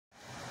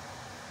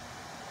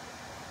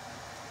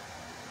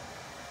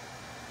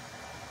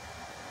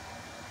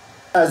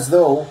as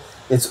though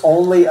it's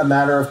only a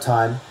matter of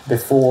time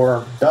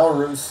before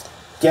Belarus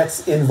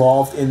gets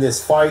involved in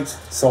this fight.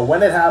 So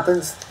when it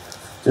happens,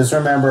 just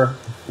remember,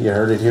 you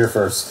heard it here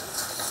first.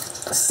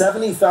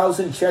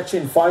 70,000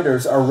 Chechen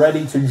fighters are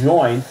ready to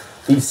join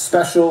the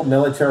special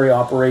military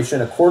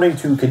operation, according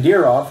to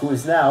Kadyrov, who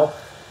is now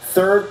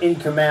third in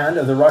command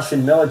of the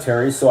Russian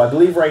military. So I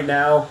believe right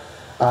now,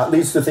 at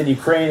least within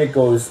Ukraine, it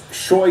goes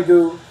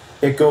Shoigu,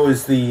 it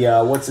goes the,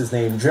 what's his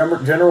name,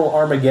 General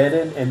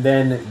Armageddon, and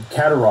then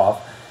Kadyrov.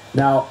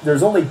 Now,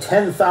 there's only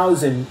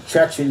 10,000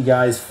 Chechen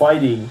guys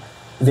fighting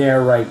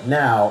there right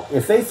now.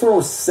 If they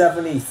throw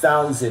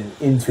 70,000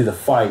 into the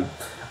fight,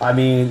 I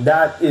mean,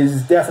 that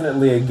is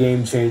definitely a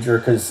game changer,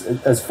 because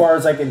as far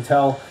as I can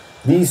tell,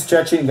 these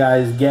Chechen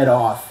guys get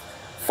off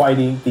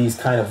fighting these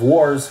kind of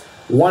wars.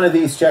 One of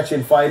these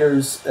Chechen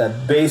fighters,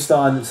 based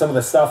on some of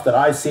the stuff that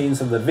I've seen,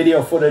 some of the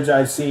video footage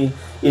I've seen,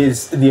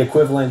 is the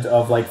equivalent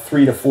of like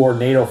 3 to 4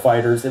 NATO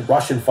fighters and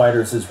Russian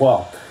fighters as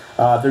well.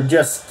 They're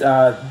just,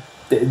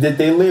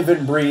 they live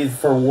and breathe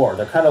for war.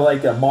 They're kind of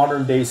like a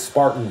modern-day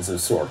Spartans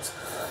of sorts.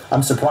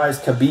 I'm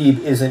surprised Khabib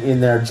isn't in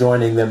there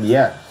joining them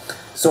yet.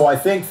 So I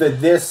think that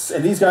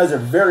these guys are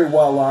very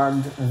well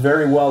armed,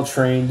 very well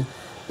trained.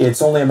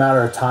 It's only a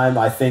matter of time,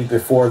 I think,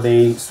 before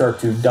they start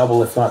to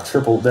double, if not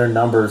triple, their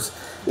numbers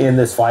in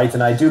this fight.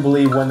 And I do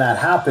believe when that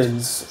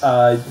happens,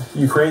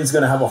 Ukraine's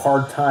going to have a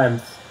hard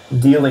time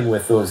dealing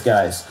with those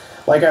guys.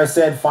 Like I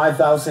said,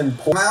 5,000...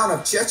 amount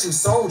of Chechen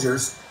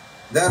soldiers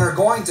that are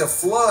going to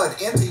flood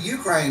into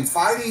Ukraine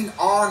fighting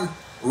on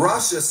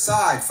Russia's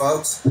side,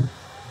 folks.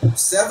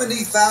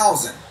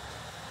 70,000.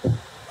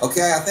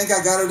 Okay, I think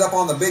I got it up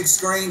on the big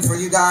screen for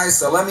you guys,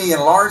 so let me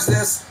enlarge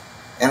this,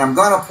 and I'm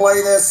going to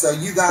play this so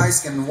you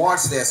guys can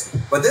watch this.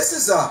 But this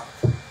is a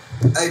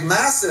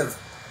massive,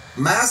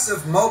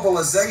 massive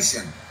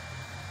mobilization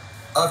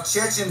of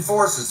Chechen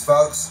forces,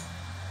 folks.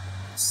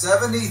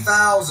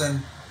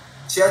 70,000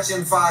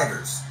 Chechen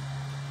fighters.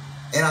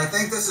 And I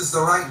think this is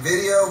the right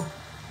video.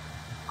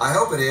 I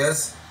hope it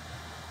is.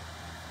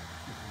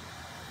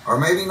 Or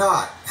maybe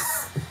not.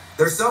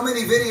 There's so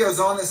many videos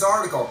on this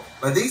article,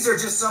 but these are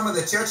just some of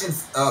the Chechen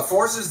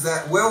forces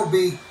that will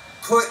be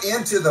put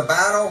into the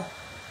battle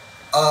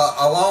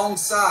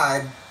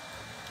alongside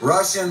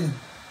Russian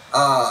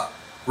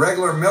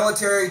regular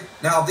military.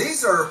 Now,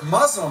 these are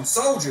Muslim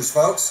soldiers,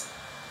 folks.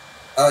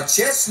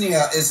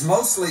 Chechnya is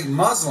mostly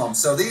Muslim,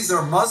 so these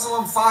are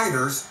Muslim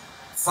fighters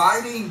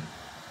fighting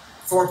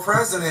for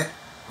President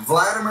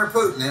Vladimir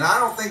Putin. And I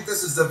don't think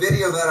this is the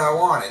video that I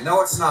wanted. No,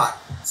 it's not.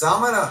 So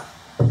I'm going to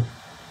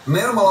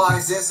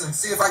minimize this and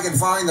see if I can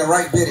find the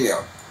right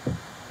video.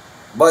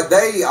 But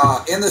they,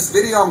 in this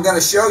video I'm going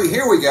to show you,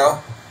 here we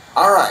go.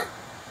 All right.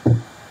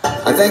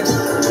 I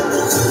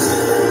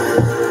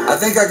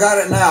think I got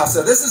it now.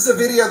 So this is the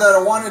video that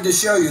I wanted to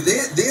show you.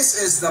 This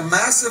is the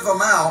massive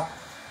amount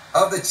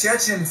of the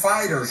Chechen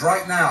fighters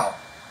right now.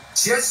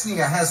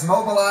 Chechnya has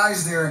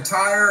mobilized their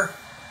entire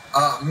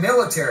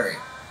military.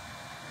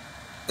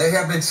 They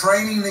have been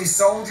training these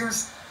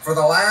soldiers for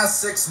the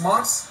last 6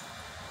 months.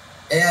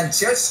 And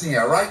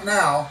Chechnya right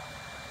now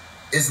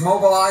is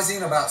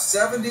mobilizing about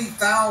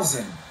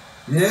 70,000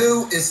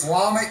 new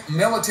Islamic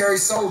military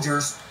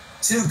soldiers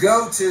to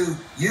go to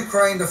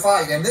Ukraine to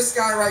fight. And this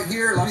guy right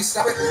here, let me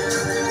stop it.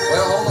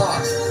 Well, hold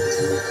on.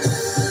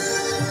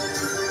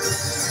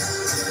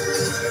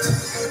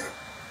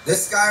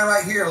 This guy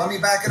right here, let me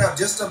back it up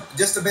just a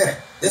minute.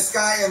 This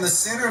guy in the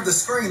center of the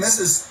screen, this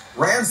is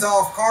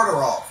Ramzan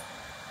Kadyrov.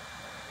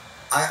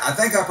 I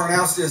think I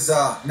pronounced his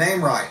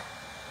name right.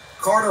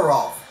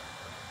 Kadyrov.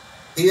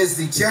 He is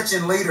the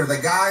Chechen leader, the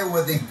guy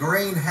with the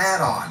green hat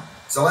on.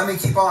 So let me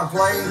keep on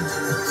playing.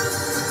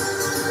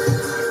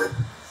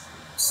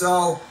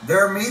 So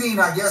they're meeting,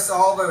 I guess,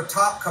 all the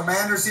top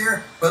commanders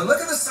here. But look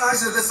at the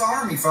size of this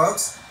army,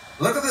 folks.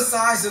 Look at the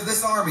size of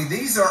this army.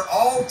 These are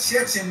all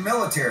Chechen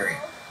military.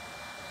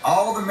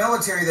 All the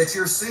military that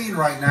you're seeing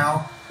right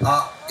now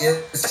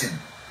is Chechen.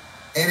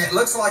 And it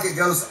looks like it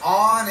goes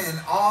on and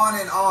on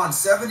and on.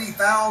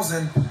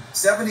 70,000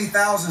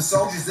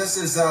 soldiers. This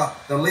is the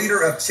leader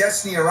of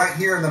Chechnya right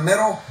here in the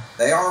middle.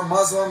 They are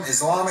Muslim,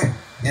 Islamic,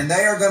 and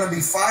they are going to be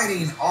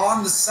fighting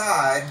on the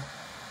side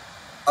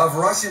of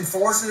Russian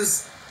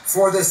forces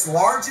for this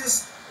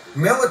largest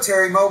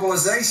military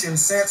mobilization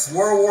since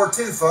World War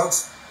II,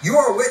 folks. You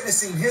are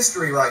witnessing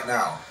history right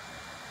now.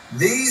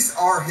 These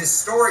are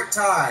historic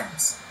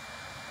times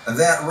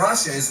that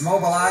Russia is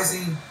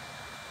mobilizing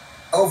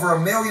over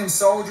 1 million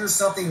soldiers,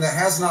 something that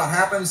has not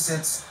happened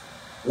since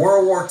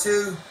World War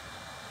II.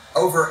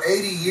 Over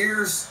 80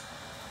 years,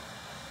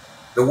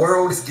 the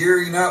world is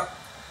gearing up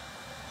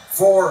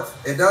for,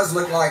 it does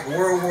look like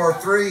World War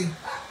III.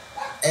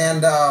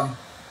 And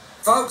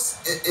folks,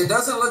 it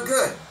doesn't look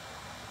good.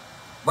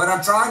 But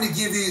I'm trying to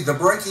give you the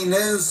breaking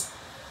news,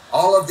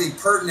 all of the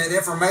pertinent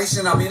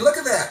information. I mean, look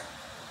at that.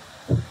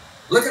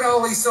 Look at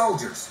all these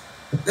soldiers.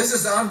 This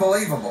is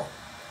unbelievable.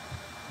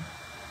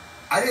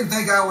 I didn't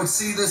think I would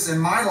see this in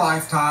my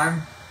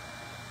lifetime,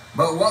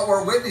 but what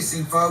we're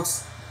witnessing,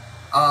 folks,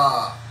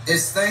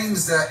 is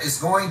things that is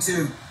going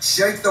to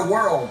shake the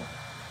world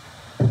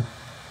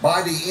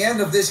by the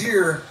end of this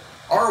year,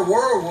 our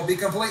world will be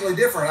completely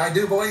different. I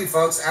do believe,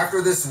 folks,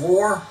 after this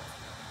war,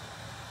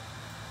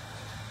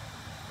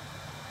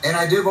 and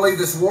I do believe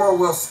this war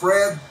will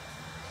spread.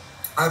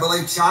 I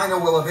believe China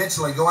will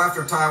eventually go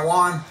after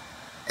Taiwan,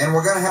 and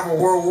we're going to have a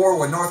world war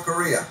with North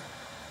Korea,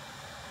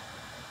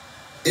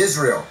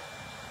 Israel,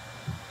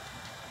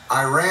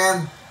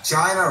 Iran,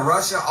 China,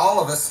 Russia,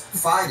 all of us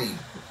fighting.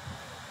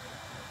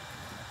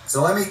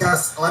 So let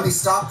me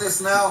stop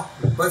this now.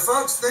 But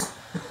folks,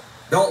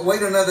 don't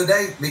wait another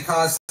day,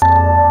 because